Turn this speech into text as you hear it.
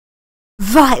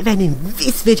Right then, in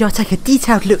this video I take a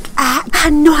detailed look at a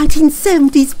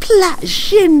 1970s Platt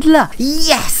Schindler.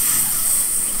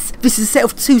 Yes! This is a set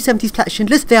of two 70s Platt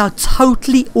Schindlers. They are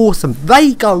totally awesome.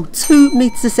 They go 2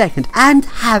 meters a second and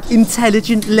have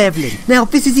intelligent levelling. Now,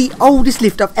 this is the oldest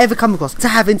lift I've ever come across to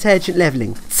have intelligent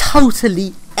levelling.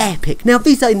 Totally epic. Now,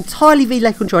 these are entirely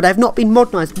relay controlled. They have not been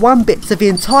modernised one bit, so the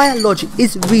entire logic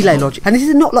is relay logic. And this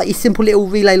is not like your simple little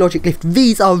relay logic lift.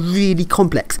 These are really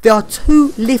complex. There are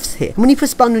 2 lifts here. And when you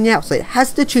press button on the outside, it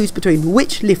has to choose between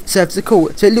which lift serves the call.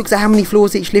 So it looks at how many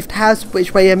floors each lift has,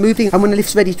 which way they're moving, and when the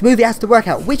lift's ready to move, it has to work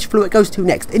out which floor it goes to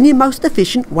next in the most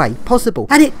efficient way possible.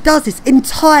 And it does this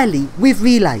entirely with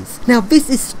relays. Now, this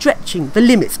is stretching the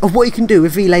limits of what you can do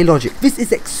with relay logic. This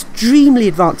is extremely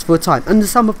advanced for a time, and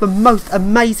some of the most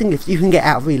amazing lifts you can get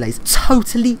out of relays.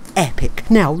 Totally epic.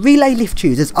 Now, relay lift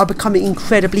choosers are becoming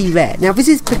incredibly rare. Now, this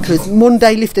is because modern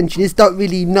day lift engineers don't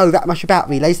really know that much about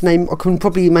relays, and they can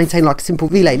probably maintain like a simple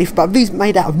relay lift, but these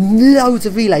made out of loads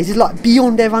of relays is like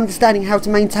beyond their understanding how to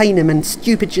maintain them, and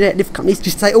stupid generic lift companies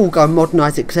just say, oh, go and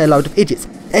modernise it because they're a load of idiots.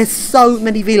 There's so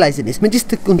many relays in this. I mean, just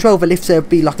to control the lifts, there would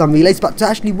be like some relays, but to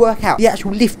actually work out the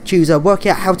actual lift chooser, work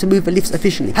out how to move the lifts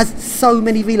efficiently, has so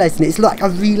many relays in it. It's like a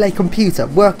relay computer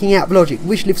working out logic,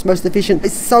 which lift's most efficient.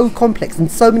 It's so complex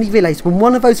and so many relays. When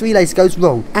one of those relays goes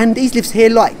wrong, and these lifts here,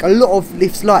 like a lot of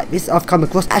lifts like this I've come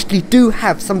across, actually do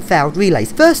have some failed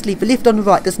relays. Firstly, the lift on the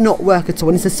right does not work at all,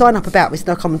 and it's a sign up about this, and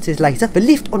I'll comment to this later. The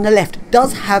lift on the left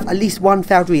does have at least one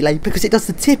failed relay, because it does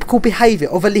the typical behaviour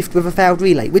of a lift with a failed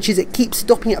relay, which is it keeps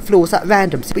stopping at floors at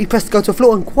random. So you press to go to a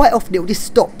floor, and quite often it will just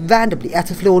stop randomly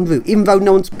at a floor en route, even though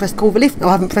no one's pressed call the lift.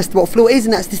 I haven't pressed what floor it is,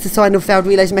 and that's just a sign of failed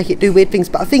relays, make it do weird things.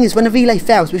 But the thing is, when a relay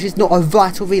fails, which is not a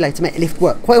vital relay to make a lift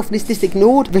work, quite often it's just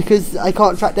ignored because I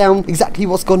can't track down exactly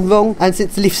what's gone wrong, and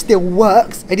since the lift still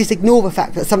works, I just ignore the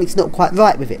fact that something's not quite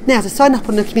right with it. Now, to sign up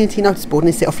on the community notice board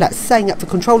and set of flats saying that the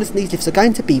controllers in these lifts are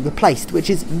going to be replaced,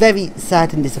 which is very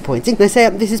sad and disappointing. They say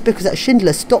this is because that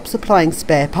Schindler stopped supplying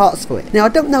spare parts for it. Now, I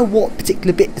don't know what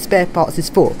particular bit the spare parts is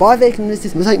for, but I reckon this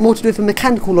is something more to do with a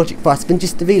mechanical logic device than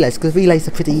just the relays, because relays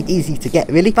are pretty easy to get,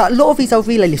 really. But a lot of these old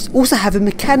relay lifts also have a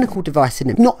mechanical device in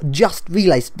them, not just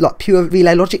relays, like pure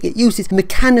relay logic. It uses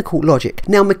mechanical logic.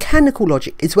 Now, mechanical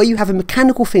logic is where you have a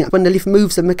mechanical thing. When the lift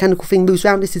moves, a mechanical thing moves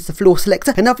around. This is the floor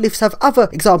selector, and other lifts have other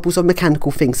examples of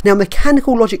mechanical things. Now,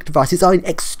 mechanical logic devices are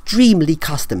extremely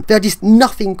custom. They're just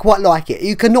nothing quite like it.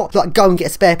 You cannot like go and get a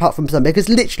spare part from somewhere, because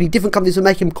literally different companies will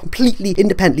make them completely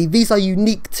independently. These are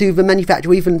unique to the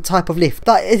manufacturer, even the type of lift.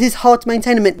 But it is hard to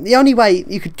maintain them. And the only way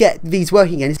you could get these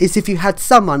working again is if you had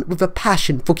someone with a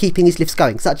passion for keeping his lifts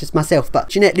going, such as myself. But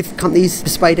generic lift companies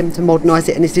persuade them to modernise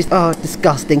it, and it's just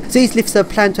disgusting. So these lifts are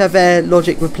planned to have their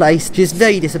logic replaced, which is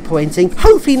very disappointing.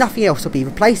 Hopefully nothing else will be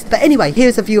replaced. But anyway,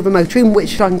 here's a view of a motor room,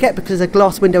 which I can get because there's a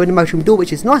glass window in the motor room door,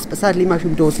 which is nice, but sadly motor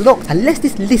room door's locked. And let's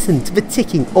just listen to the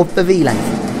ticking of the relays.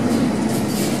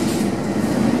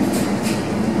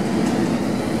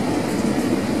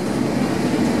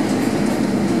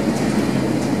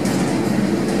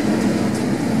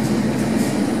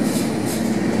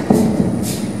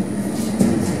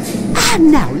 And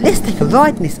now, let's take a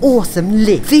ride in this awesome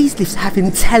lift. These lifts have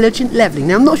intelligent levelling.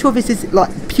 Now, I'm not sure if this is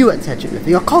like pure intelligent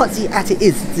levelling. I can't see at it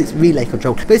is, since it's relay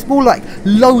control. But it's more like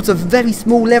loads of very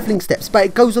small levelling steps. But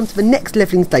it goes on to the next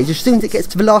levelling stage as soon as it gets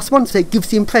to the last one. So it gives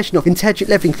the impression of intelligent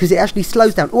levelling, because it actually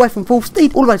slows down all the way from full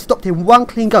speed all the way to stopped in one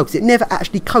clean go, because it never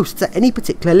actually coasts at any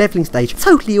particular levelling stage.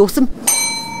 Totally awesome.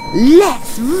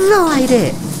 Let's ride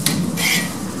it.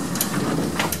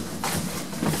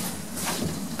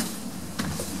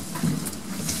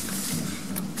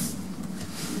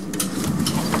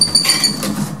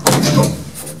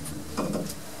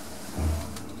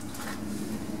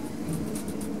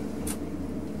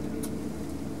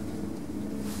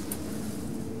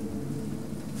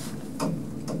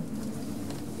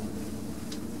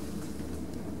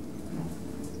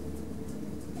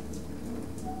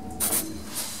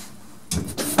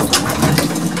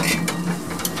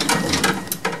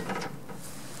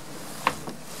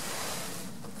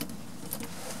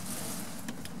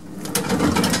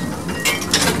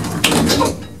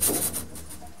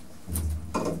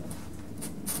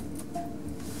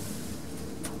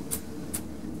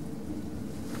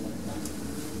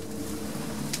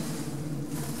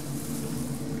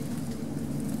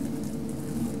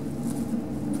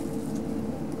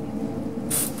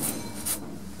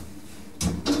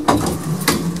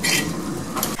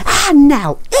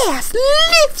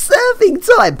 lift serving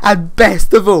time. And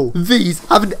best of all, these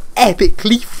have an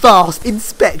epically fast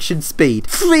inspection speed.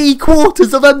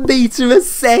 3/4 of a metre a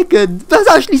second. That's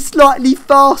actually slightly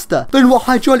faster than what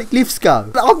hydraulic lifts go.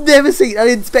 I've never seen an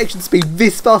inspection speed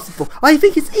this fast before. I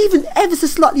think it's even ever so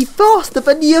slightly faster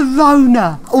than the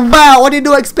Arona. Oh, wow, I did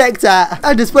not expect that.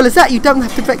 And as well as that, you don't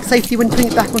have to check safety when putting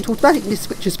it back onto automatic. You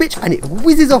switch a switch and it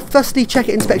whizzes off. Firstly, check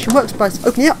it inspection works by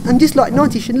opening it up, and just like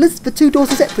 90 Schindlers, the 2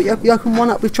 doors are separate. You open one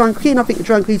up with triangle key, and I think the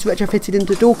triangle key is retrofitted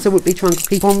into the door, so it would be triangle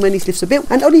key on when these lifts are built,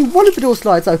 and only one of the door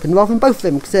slides open rather than both of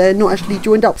them because they're not actually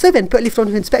joined up. So then put a lift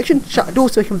onto inspection, shut the door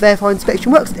so we can verify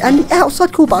inspection works, and the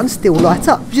outside call buttons still light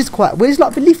up, which is quite weird. It's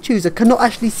like the lift user cannot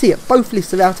actually see it. Both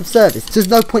lifts are out of service, so there's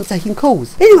no point taking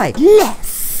calls. Anyway, let's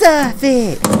serve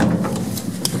it.